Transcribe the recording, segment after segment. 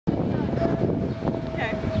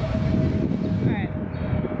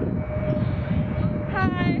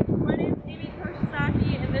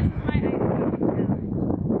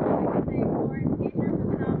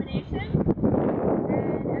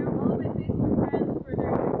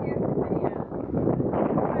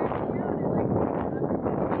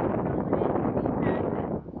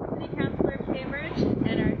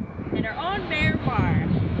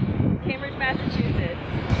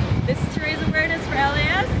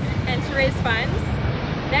raise funds.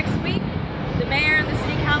 Next week, the mayor and the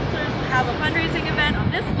city councilors will have a fundraising event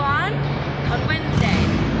on this lawn on Wednesday.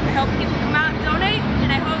 I hope people come out and donate,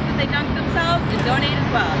 and I hope that they dunk themselves and donate as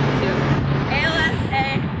well to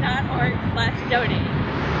alsa.org/donate.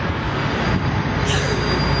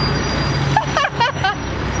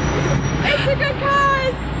 It's a good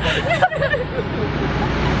cause!